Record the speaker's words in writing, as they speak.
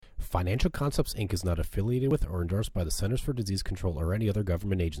Financial Concepts, Inc. is not affiliated with or endorsed by the Centers for Disease Control or any other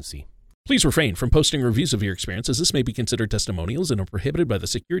government agency. Please refrain from posting reviews of your experience, as this may be considered testimonials and are prohibited by the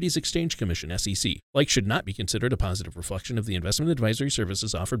Securities Exchange Commission, SEC. Like should not be considered a positive reflection of the investment advisory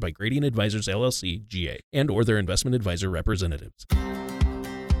services offered by Gradient Advisors, LLC, GA, and or their investment advisor representatives.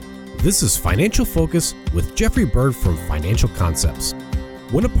 This is Financial Focus with Jeffrey Bird from Financial Concepts.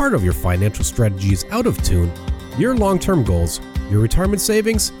 When a part of your financial strategy is out of tune, your long-term goals, your retirement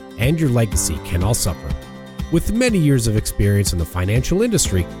savings, and your legacy can all suffer. With many years of experience in the financial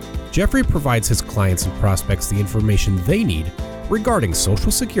industry, Jeffrey provides his clients and prospects the information they need regarding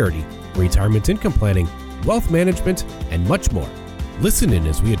Social Security, retirement income planning, wealth management, and much more. Listen in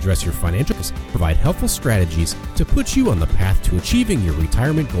as we address your financial goals, provide helpful strategies to put you on the path to achieving your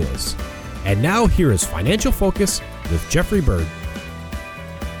retirement goals. And now here is Financial Focus with Jeffrey Bird.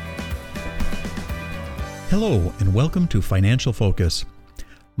 Hello and welcome to Financial Focus.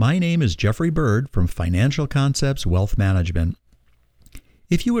 My name is Jeffrey Bird from Financial Concepts Wealth Management.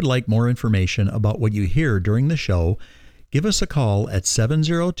 If you would like more information about what you hear during the show, give us a call at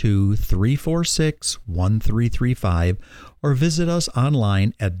 702-346-1335 or visit us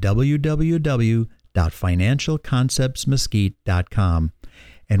online at www.financialconceptsmesquite.com.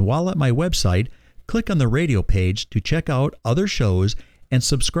 And while at my website, click on the radio page to check out other shows and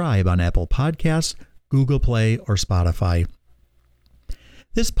subscribe on Apple Podcasts, Google Play, or Spotify.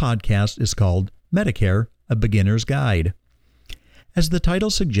 This podcast is called Medicare, A Beginner's Guide. As the title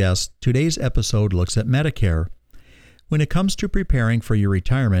suggests, today's episode looks at Medicare. When it comes to preparing for your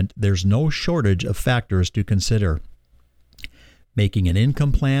retirement, there's no shortage of factors to consider. Making an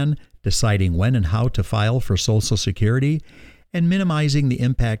income plan, deciding when and how to file for Social Security, and minimizing the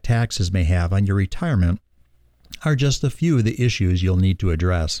impact taxes may have on your retirement are just a few of the issues you'll need to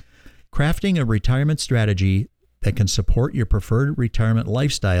address. Crafting a retirement strategy that can support your preferred retirement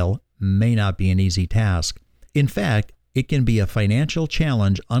lifestyle may not be an easy task. In fact, it can be a financial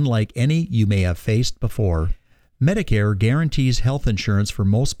challenge unlike any you may have faced before. Medicare guarantees health insurance for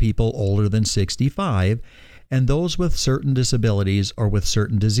most people older than 65 and those with certain disabilities or with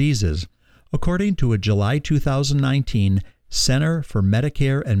certain diseases. According to a July 2019 Center for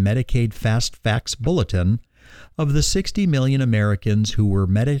Medicare and Medicaid Fast Facts Bulletin, of the 60 million Americans who were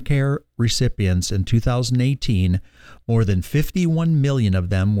Medicare recipients in 2018, more than 51 million of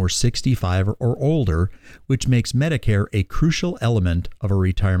them were 65 or older, which makes Medicare a crucial element of a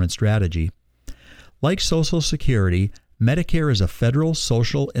retirement strategy. Like Social Security, Medicare is a federal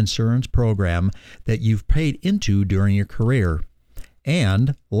social insurance program that you've paid into during your career.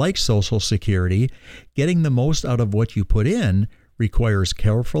 And, like Social Security, getting the most out of what you put in requires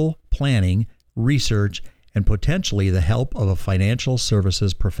careful planning, research, and potentially the help of a financial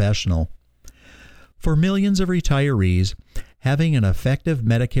services professional. For millions of retirees, having an effective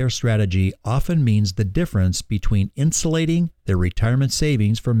Medicare strategy often means the difference between insulating their retirement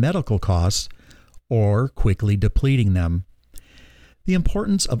savings from medical costs or quickly depleting them. The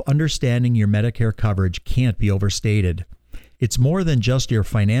importance of understanding your Medicare coverage can't be overstated. It's more than just your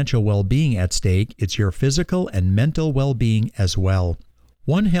financial well-being at stake, it's your physical and mental well-being as well.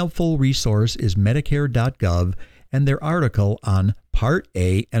 One helpful resource is Medicare.gov and their article on Part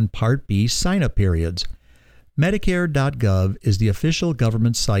A and Part B sign-up periods. Medicare.gov is the official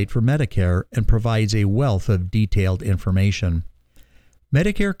government site for Medicare and provides a wealth of detailed information.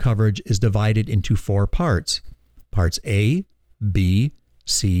 Medicare coverage is divided into 4 parts, Parts A, B,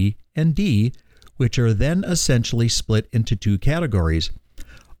 C, and D, which are then essentially split into 2 categories,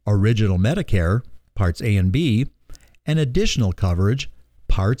 Original Medicare, Parts A and B, and Additional Coverage,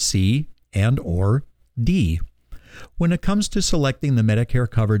 Part C and or D. When it comes to selecting the Medicare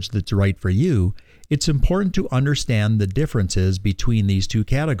coverage that's right for you, it's important to understand the differences between these 2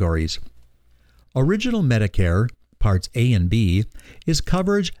 categories. Original Medicare, Parts A and B, is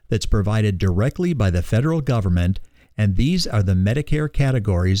coverage that's provided directly by the federal government, and these are the Medicare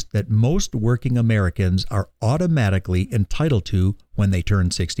categories that most working Americans are automatically entitled to when they turn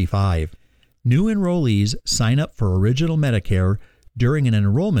 65. New enrollees sign up for Original Medicare during an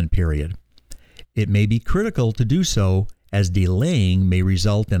enrollment period. It may be critical to do so, as delaying may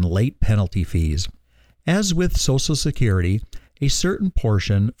result in late penalty fees. As with Social Security, a certain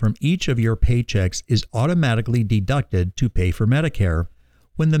portion from each of your paychecks is automatically deducted to pay for Medicare.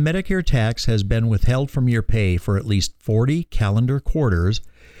 When the Medicare tax has been withheld from your pay for at least 40 calendar quarters,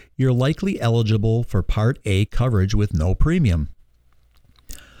 you're likely eligible for Part A coverage with no premium.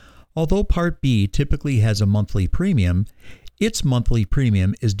 Although Part B typically has a monthly premium, its monthly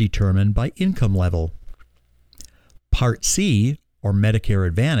premium is determined by income level. Part C, or Medicare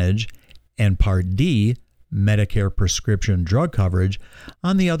Advantage, and Part D, Medicare prescription drug coverage,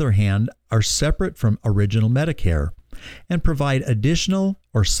 on the other hand, are separate from original Medicare and provide additional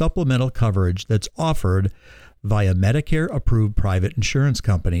or supplemental coverage that's offered via Medicare-approved private insurance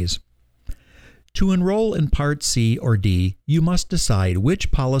companies. To enroll in Part C or D, you must decide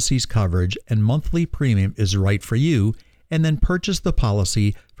which policy's coverage and monthly premium is right for you and then purchase the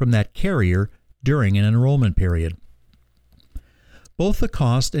policy from that carrier during an enrollment period. Both the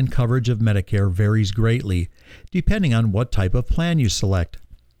cost and coverage of Medicare varies greatly, depending on what type of plan you select.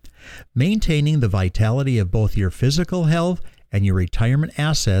 Maintaining the vitality of both your physical health and your retirement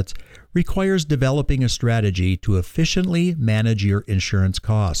assets requires developing a strategy to efficiently manage your insurance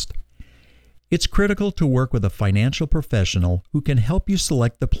cost. It's critical to work with a financial professional who can help you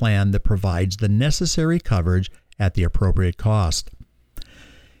select the plan that provides the necessary coverage at the appropriate cost.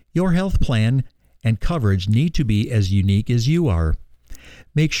 Your health plan and coverage need to be as unique as you are.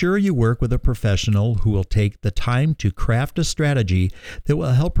 Make sure you work with a professional who will take the time to craft a strategy that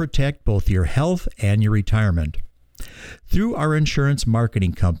will help protect both your health and your retirement. Through our insurance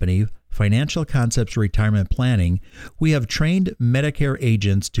marketing company, Financial Concepts Retirement Planning, we have trained Medicare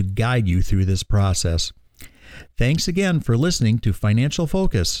agents to guide you through this process. Thanks again for listening to Financial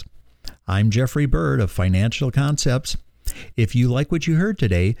Focus. I'm Jeffrey Bird of Financial Concepts. If you like what you heard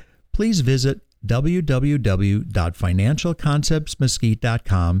today, please visit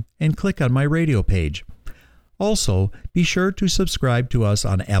www.financialconceptsmesquite.com and click on my radio page. Also, be sure to subscribe to us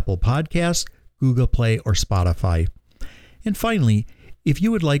on Apple Podcasts, Google Play, or Spotify. And finally, if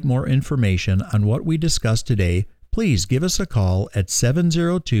you would like more information on what we discussed today, please give us a call at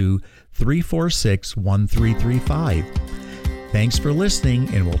 702-346-1335. Thanks for listening,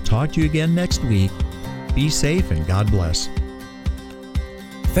 and we'll talk to you again next week. Be safe and God bless.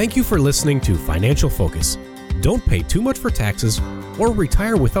 Thank you for listening to Financial Focus. Don't pay too much for taxes or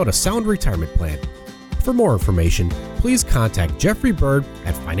retire without a sound retirement plan. For more information, please contact Jeffrey Bird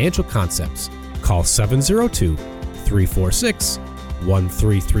at Financial Concepts. Call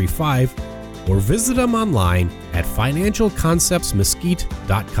 702-346-1335 or visit them online at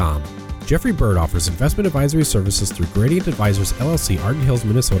financialconceptsmesquite.com. Jeffrey Bird offers investment advisory services through Gradient Advisors, LLC, Arden Hills,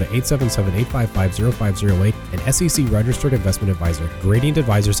 Minnesota, 877-855-0508, and SEC Registered Investment Advisor. Gradient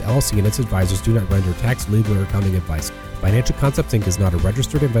Advisors, LLC, and its advisors do not render tax, legal, or accounting advice. Financial Concepts, Inc. is not a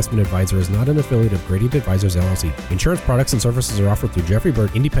registered investment advisor, is not an affiliate of Gradient Advisors, LLC. Insurance products and services are offered through Jeffrey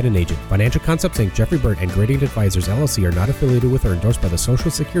Bird, independent agent. Financial Concepts, Inc., Jeffrey Bird, and Gradient Advisors, LLC are not affiliated with or endorsed by the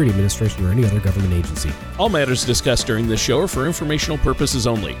Social Security Administration or any other government agency. All matters discussed during this show are for informational purposes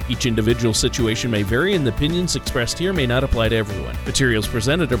only. Each individual situation may vary, and the opinions expressed here may not apply to everyone. Materials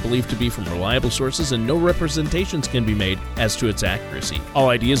presented are believed to be from reliable sources, and no representations can be made as to its accuracy. All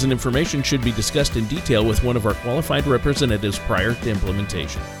ideas and information should be discussed in detail with one of our qualified representatives prior to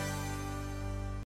implementation.